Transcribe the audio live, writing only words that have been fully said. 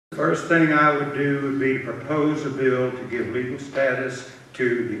first thing I would do would be to propose a bill to give legal status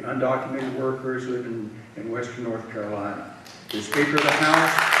to the undocumented workers living in Western North Carolina. The Speaker of the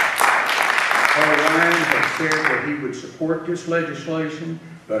House, Paul Ryan, has said that he would support this legislation,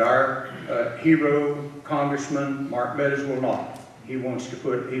 but our hero, Congressman Mark Meadows, will not. He wants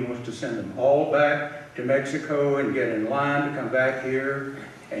to send them all back to Mexico and get in line to come back here,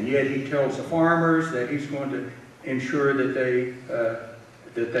 and yet he tells the farmers that he's going to ensure that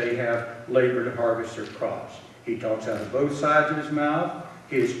they have labor to harvest their crops. He talks out of both sides of his mouth.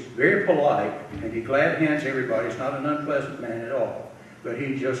 He is very polite, and he glad hands everybody. He's not an unpleasant man at all. But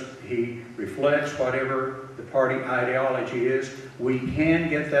he reflects whatever the party ideology is. We can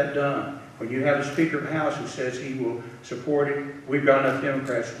get that done. When you have a Speaker of the House who says he will support it, we've got enough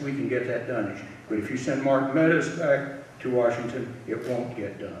Democrats, we can get that done. But if you send Mark Meadows back to Washington, it won't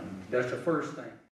get done. That's the first thing.